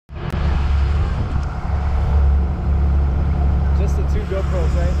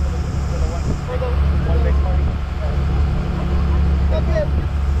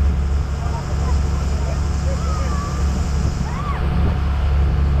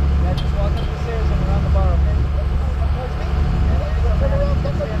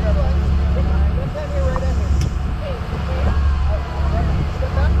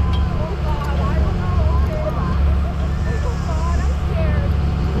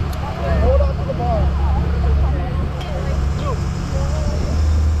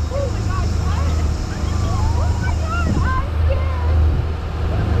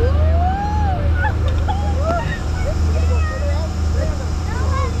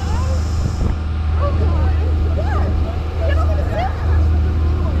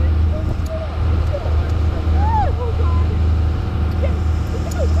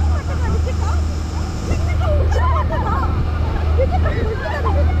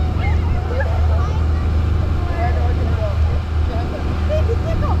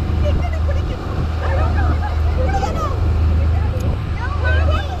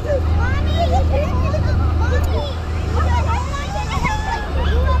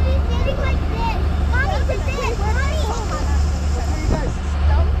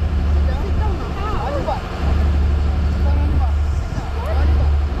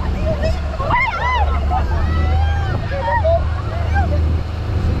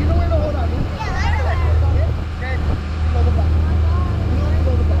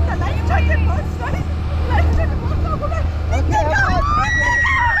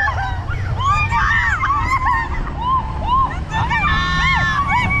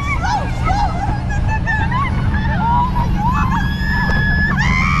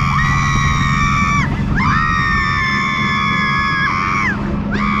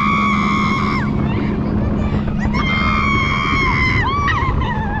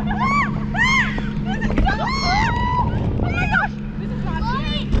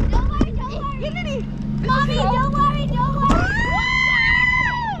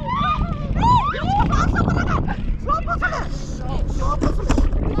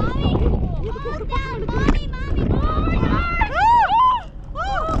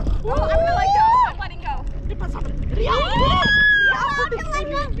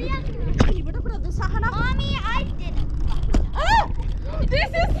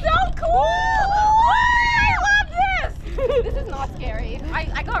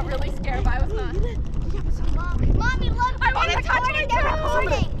I got really scared, but I was not. Mommy, look! I want to touch it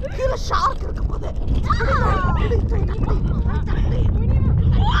too! Here's a shark.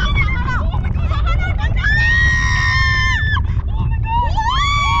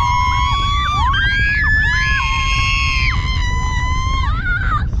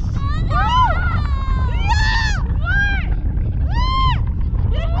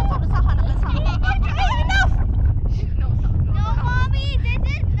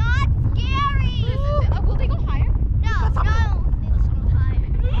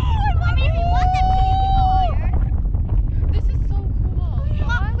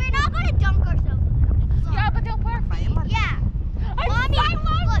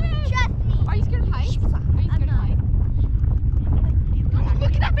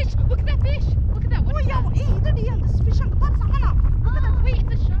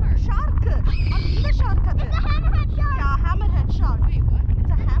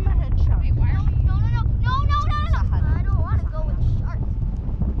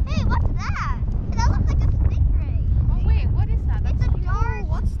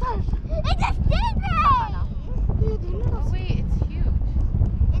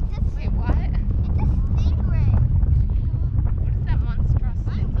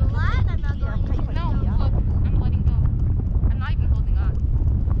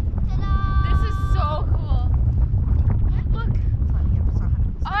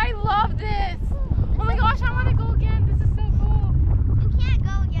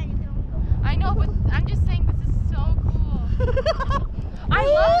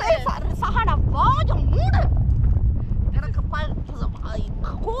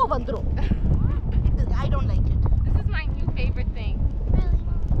 I don't like it. This is my new favorite thing.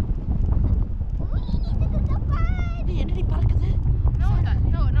 No,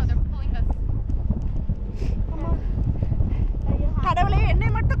 they're pulling us.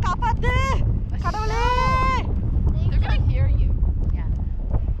 They're gonna hear you. Yeah.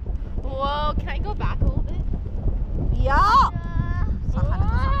 Whoa, can I go back a little bit? Yeah. I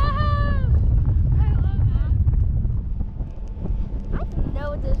love that. I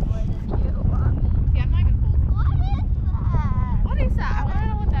know this one is cute, Mommy. Yeah, I'm not even holding. What is that? What is that? I want to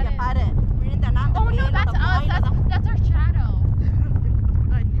know what that is. Oh no, that's us. That's our shadow.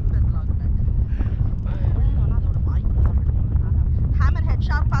 I knew that long back. Hammerhead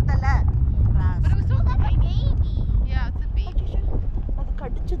shark பார்த்தல. But it was so Look, tiny. baby. Yeah, it's a baby. அது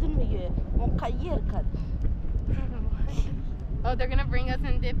கடிச்சதுன்னு வையே உன் கையே இருக்காது. Oh, they're gonna bring us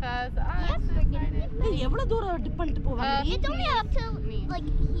and dip us. Yes, we're gonna dip நீ எவ்வளவு தூரம் tip பண்ணிட்டு போவாங்க? It's only up to like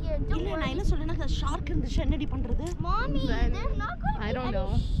here. Don't இல்ல நான் worry. என்ன சொல்றேன்னா ஷார்க் இருந்துச்சு என்னடி பண்றது? Mommy, Then there's not going to I be don't any know.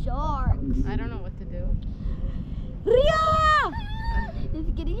 sharks. I don't know what to do. Riya!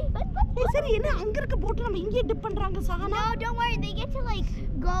 It's getting சரி என்ன அங்க இருக்க போட்ல நம்ம இங்கே டிப் பண்றாங்க Sahana? No, don't worry. They get to like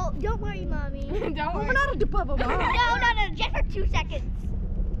go. Don't worry, Mommy. Don't ரொம்ப worry. நேரம் tip ஆவமா? No. Just for 2 seconds.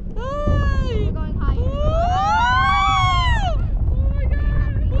 ஏய்! We're going higher. Oh my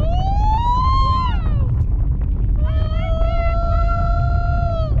god.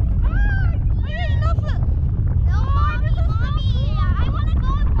 No, Mommy. I want to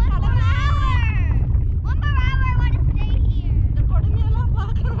go one more hour. One more hour. I want to stay here. இந்த கொடுமையெல்லாம்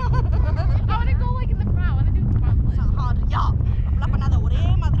பார்க்கறேன். I want to go like in the front. I want to do the front flip. சஹாரியா அப்பலாம் பண்ணாத ஒரே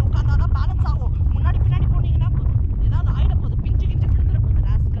மாதிரி உட்கார்ந்தாதான் balance ஆகும். முன்னாடி பின்னாடி போனீங்கன்னா ஏதாவது ஆயிட போகுது. பிஞ்சு கிஞ்சு விழுந்துற போகுது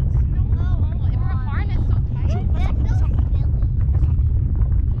rascals. No, if we're harnessed so tight. That's so silly.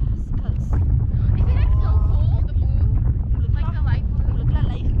 Isn't it so cool, the blue? Like the light blue? உங்களுக்குலாம்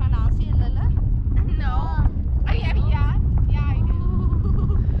லைஃப் மேல ஆசை இல்லல? No. Yeah, I do.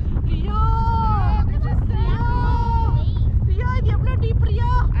 Riya! This is so cool. Riya இது எவ்வளவு deep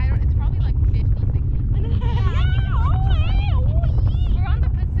Riya? It's probably like 50, 60. We're on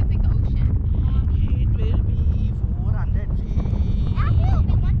the Pacific Ocean. It will be 400 feet. That will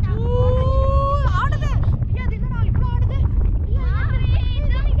be 1,000. ஆடுது. ரியா இது என்னடா இவ்ளோ ஆடுது? Mommy,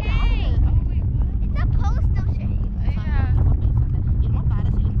 it's okay. Oh, wait, what? It's a postal shape. Yeah. என்னமோ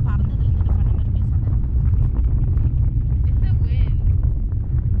பாராசைல் பறந்ததுல இருந்து இது பண்ண மாதிரி பேசாத. It's a wind.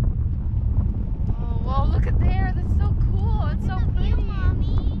 Oh, whoa, look at there. That's so cool. It's so It's a view, pretty.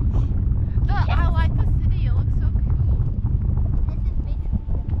 Mommy. I like the city. It looks so cool. This is basically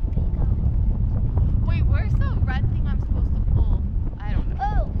the big Wait, where's the red thing I'm supposed to pull? I don't know.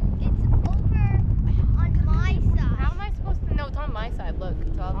 Oh, it's over on my side. How am I supposed to know? It's on my side. Look,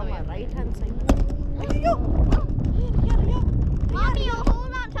 it's all the way ஆமா up. Right hand side. ஐயோ! Riya. Mommy, you'll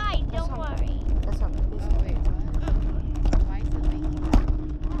hold on tight. Don't worry. Oh, wait, what? Why is it making that?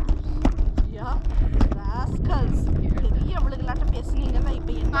 Riya. Rascals. பெரிய அவளுகளாட்ட பேசுனீங்கல்ல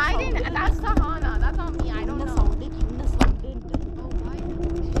இப்போ என்ன? I didn't. That's Sahan.